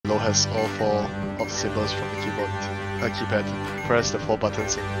below has all four of the symbols from the keypad. Press the 4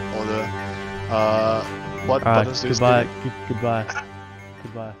 buttons in order. What buttons do you goodbye. still? Goodbye.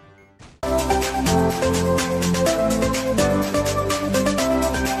 Goodbye.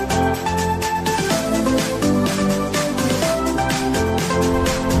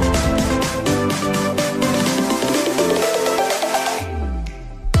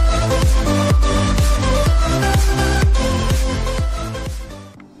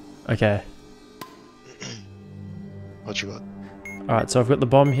 Okay. What you got? Alright, so I've got the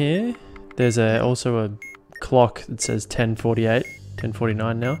bomb here. There's also a clock that says 10:48,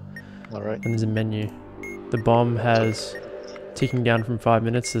 10:49 now. Alright. And there's a menu. The bomb has ticking down from 5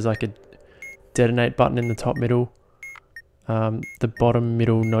 minutes. There's like a detonate button in the top middle. The bottom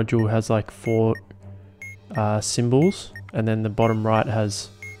middle nodule has like 4 symbols, and then the bottom right has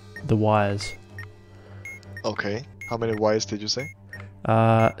the wires. Okay. How many wires did you say?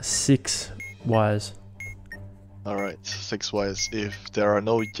 6 wires. Alright, 6 wires. If there are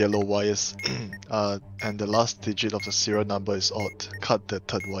no yellow wires and the last digit of the serial number is odd, cut the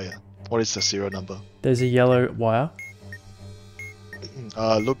third wire. What is the serial number? There's a yellow wire.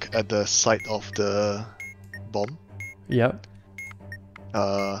 Look at the side of the bomb. Yep.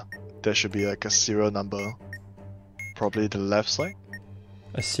 There should be like a serial number. Probably the left side.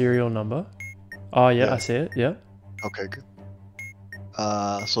 A serial number. Oh yeah, Yeah. I see it. Yeah. Okay, good.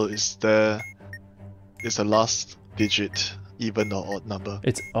 So is the last digit even or odd number?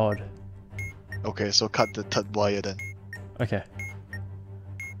 It's odd. Okay, so cut the third wire then. Okay.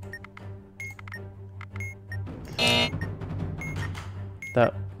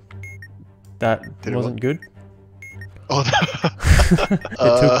 That Did it wasn't good. Oh,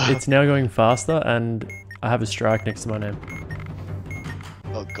 It's now going faster, and I have a strike next to my name.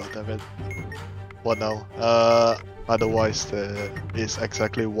 oh god damn it. What now? Otherwise there is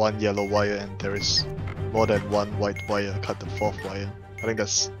exactly 1 yellow wire and there is more than 1 white wire. Cut the 4th wire. I think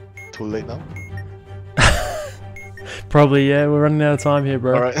that's too late now. Probably, yeah. We're running out of time here,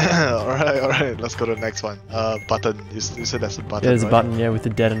 bro. Alright, alright, let's go to the next one. Button. You said that's a button, Yeah, there's right? a button, yeah, with the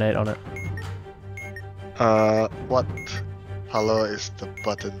detonate on it. What color is the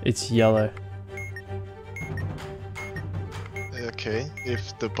button? It's yellow. Okay,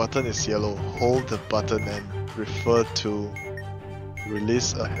 if the button is yellow, hold the button and refer to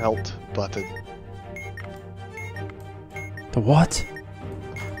release a held button. The what?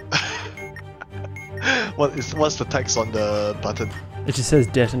 What's the text on the button? It just says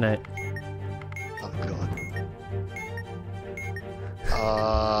detonate. Oh god.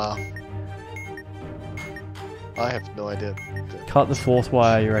 I have no idea. Cut the 4th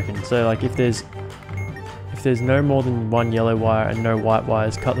wire, you reckon? So like if there's no more than 1 yellow wire and no white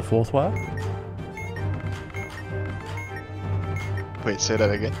wires, cut the 4th wire? Wait, say that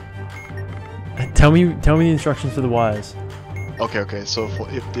again. Tell me the instructions for the wires. Okay, so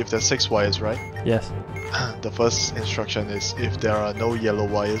if there's 6 wires, right? Yes. The first instruction is if there are no yellow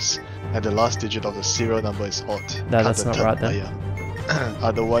wires and the last digit of the serial number is odd. No, cut that's the not third right then. wire.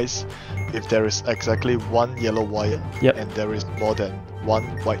 Otherwise, if there is exactly 1 yellow wire Yep. and there is more than 1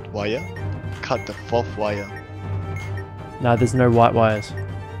 white wire, cut the 4th wire. No, there's no white wires.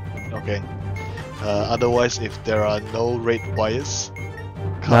 Okay. Otherwise, if there are no red wires,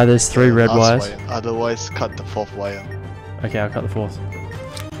 No, cut there's 3 the red last wires. wire. Otherwise, cut the 4th wire. Okay, I'll cut the 4th.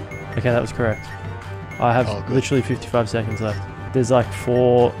 Okay, that was correct. I have Oh, good. literally 55 seconds left. There's like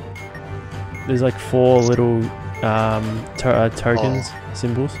 4 little tokens,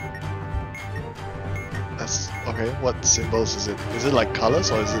 symbols. That's okay. What symbols is it? Is it like colors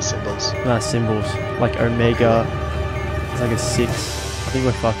or is it symbols? No, symbols. Like Omega. It's like a 6. I think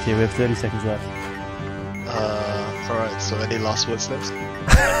we're fucked here. We have 30 seconds left. Alright, so any last words left?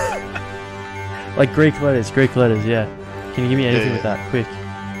 Like Greek letters, yeah. Can you give me anything Yeah. with that? Quick.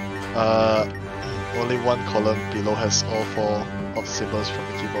 Only 1 column below has all 4 of symbols from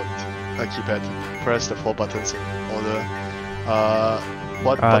the keypad. Press the 4 buttons in order.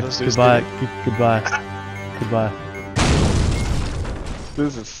 What buttons do you Goodbye. still? Goodbye. Goodbye.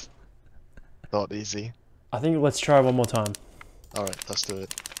 This is not easy. I think let's try one more time. Alright, let's do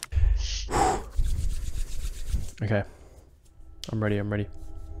it. Okay. I'm ready.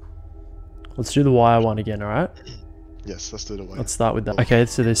 Let's do the wire one again, alright? Yes, let's do the wire. Let's start with that. Okay,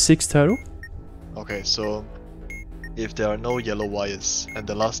 so there's 6 total. Okay, so if there are no yellow wires and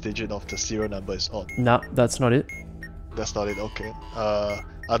the last digit of the serial number is odd, Nah, that's not it. that's not it, okay.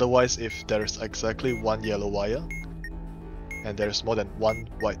 Otherwise, if there is exactly 1 yellow wire and there is more than 1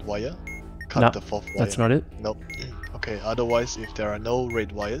 white wire, cut Nah, the 4th wire. That's not it. Nope. Okay, otherwise, if there are no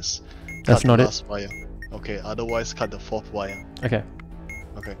red wires, That's cut not the it. last wire. Okay, otherwise, cut the 4th wire. Okay.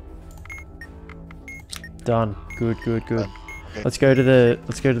 Okay. Done. Good. Okay. Let's go to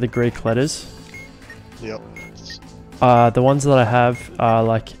the Greek letters. Yep. The ones that I have are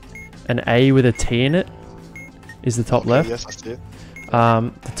like an A with a T in it. Is the top left. Yes, I see it.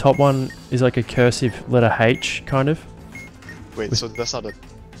 The top one is like a cursive letter H, kind of. Wait, so that's not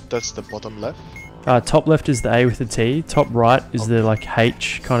that's the bottom left? Top left is the A with the T. Top right is the like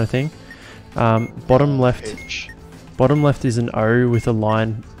H kind of thing. Bottom left. H. Bottom left is an O with a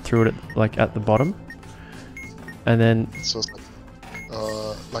line through it, like at the bottom. And then So it's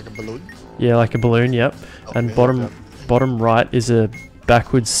like a balloon? yeah, like a balloon. Yep. Okay, And bottom right is a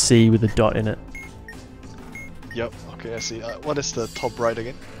backwards C with a dot in it. Yep, okay, I see. What is the top right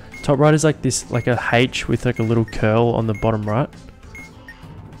again? Top right is like this, like a H with like a little curl on the bottom right.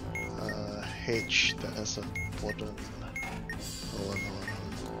 H, that has a bottom. Hold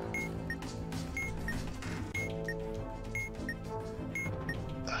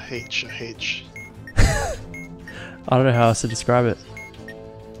on. A H. I don't know how else to describe it.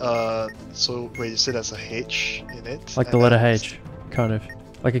 So wait, you said there's a H in it? Like the letter H, kind of.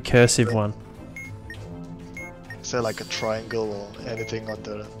 Like a cursive one. Is there like a triangle or anything on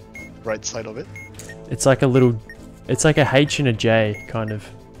the right side of it? It's like a little, it's like a H and a J, kind of.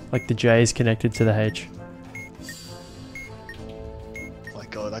 Like the J is connected to the H. Oh my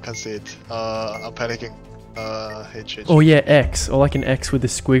god, I can't see it. I'm panicking. H. Oh yeah, X, or like an X with a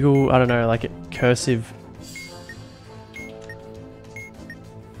squiggle. I don't know, like a cursive,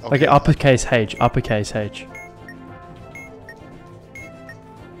 like Okay, an uppercase H, uppercase H.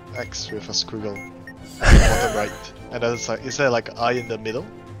 X with a squiggle. At the bottom right. And then it's like, is there like I in the middle?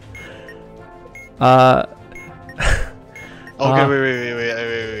 Okay,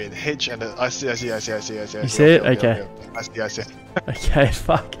 wait. H and then I see. You see it? Okay. I see. Okay,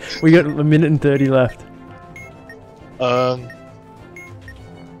 fuck. We got a minute and 30 left. Only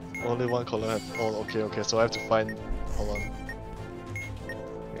one color. Oh, okay. So I have to find. Hold on.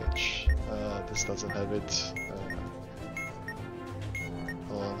 H. This doesn't have it.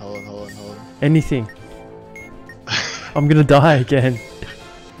 Hold on. Anything. I'm gonna die again.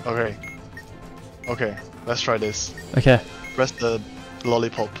 Okay. Let's try this. Okay. Press the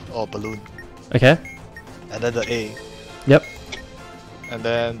lollipop or balloon, Okay. and then the A, Yep. and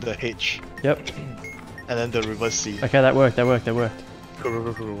then the H, Yep. and then the reverse C. Okay, that worked. Cool.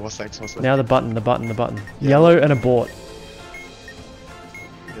 What's next? Now the button. Yellow and abort.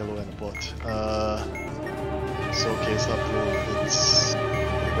 Yellow and abort. So okay, it's not blue. It's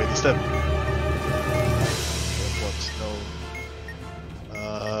wait, is that what? No.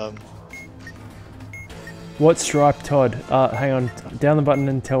 What stripe, Todd? Hang on. Down the button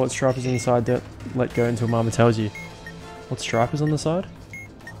and tell what stripe is on the side. Don't let go until Mama tells you. What stripe is on the side?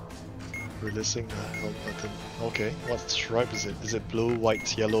 Releasing the help button. Okay, what stripe is it? Is it blue,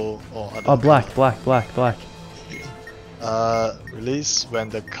 white, yellow, or other? Oh, black. Release when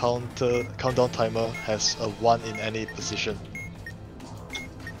the countdown timer has a 1 in any position.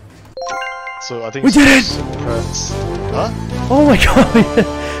 So I think we did it! Press. Huh? Oh my god!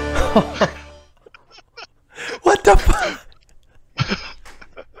 What the fuck?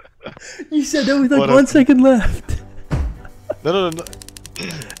 You said there was like 1 second left. No.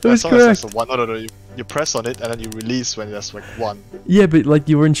 It was correct. No. You press on it and then you release when there's like 1. Yeah, but like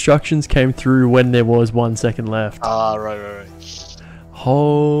your instructions came through when there was 1 second left. Ah, right.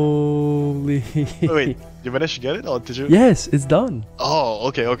 Holy. Wait, you managed to get it or did you? Yes, it's done. Oh,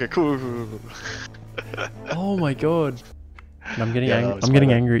 okay, cool. Oh my god. And I'm getting Yeah, I'm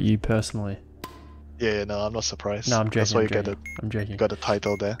getting angry at you personally. Yeah, no, I'm not surprised. No, I'm joking. That's why I'm joking. you got the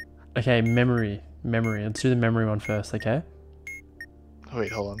title there. Okay, memory. Let's do the memory one first, okay?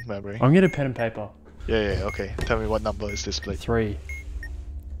 Wait, hold on, memory. I'm gonna pen and paper. Yeah, okay. Tell me what number is displayed. 3.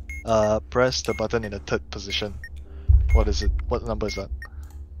 Press the button in the 3rd position. What is it? What number is that?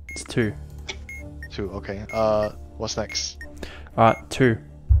 It's 2. 2, okay. What's next? Alright, 2.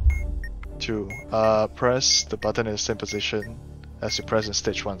 2. Press the button in the same position as you press in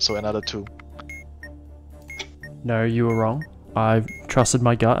stage 1, so another 2. No, you were wrong. I trusted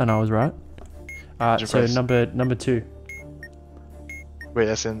my gut and I was right. Alright, so press? number 2. Wait,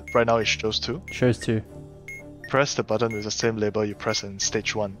 as in right now it shows 2. Shows 2. Press the button with the same label you press in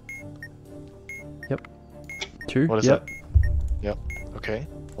stage 1. Yep. 2. What is yep. that? Yep. Okay.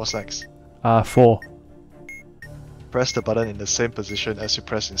 What's next? 4. Press the button in the same position as you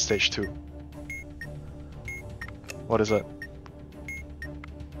press in stage 2. What is that?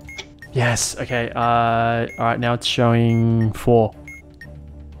 Yes. Okay. Alright, now it's showing 4.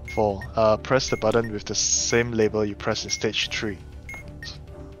 4. Press the button with the same label you press in stage 3.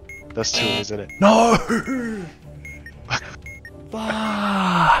 That's 2, isn't it? No!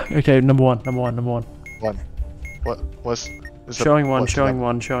 Fuck. Okay, number one. One. What's is the- Showing one, what's the showing number?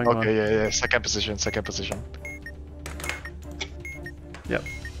 one, showing one. Okay, yeah. Second position. Yep.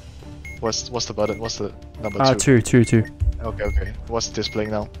 What's the button? What's the number 2. Two. Okay. What's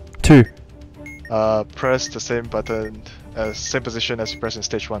displaying now? 2. Press the same button same position as you press in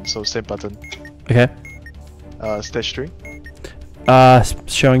stage 1, so same button. Okay. Stage 3.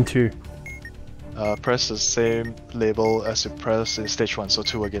 Showing 2. Press the same label as you press in stage 1, so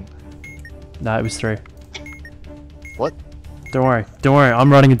 2 again. Nah, it was 3. What? Don't worry,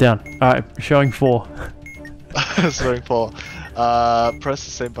 I'm writing it down. Alright, showing 4. Showing 4. Press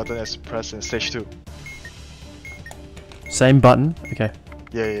the same button as you press in stage 2. Same button. Okay.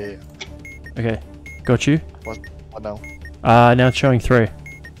 Yeah. Okay. Got you. What now? Now it's showing 3.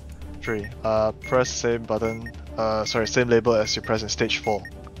 3. Press same button, same label as you press in stage 4.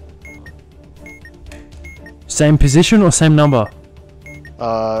 Same position or same number?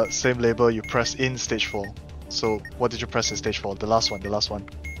 Same label you press in stage 4. So, what did you press in stage 4? The last one.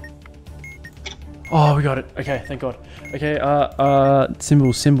 Oh, we got it. Okay, thank God. Okay,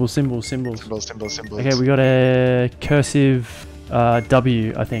 symbols. Symbols. Okay, we got a cursive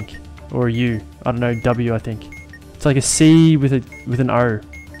W, I think, or a U. I don't know, W, I think. It's like a C with an O.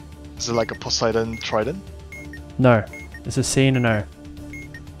 Is it like a Poseidon trident? No, it's a C and an O.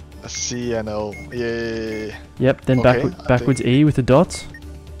 A C and O. Yeah. Yep. Then Okay, backwards E with the dots.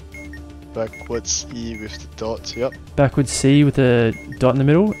 Backwards E with the dot. Yep. Backwards C with a dot in the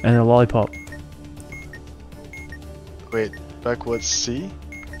middle and a lollipop. Wait. Backwards C.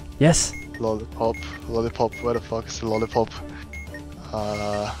 Yes. Lollipop. Where the fuck is the lollipop?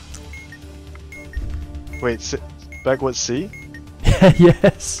 Wait. Backwards C.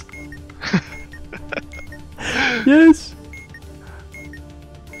 Yes. Yes.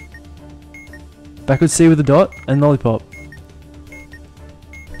 Backwards C with a dot and lollipop.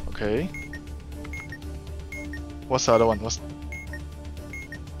 Okay. What's the other one?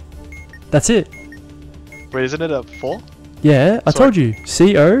 That's it. Wait, isn't it a 4? Yeah, I told you.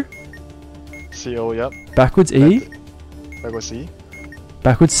 C-O. C-O, yep. Backwards E. Backwards C.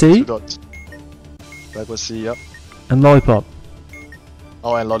 Backwards C. 2 dots. Backwards C, yep. And lollipop.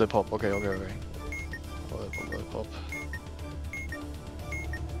 Oh, and lollipop. Okay. Lollipop.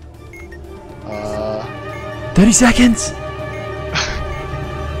 30 seconds!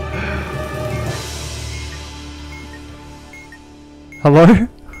 Hello?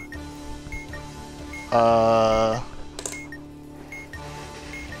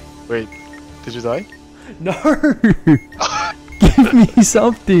 Wait, did you die? No! Give me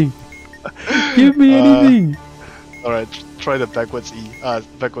something! Give me anything! Alright, try the backwards E.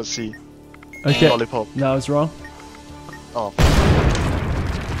 Backwards C. Okay. Lollipop. No, I was wrong. Oh.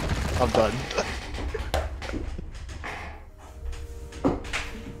 I'm done.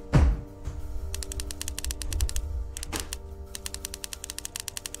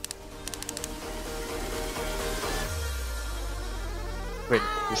 Wait,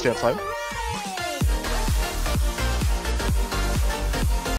 you still have time?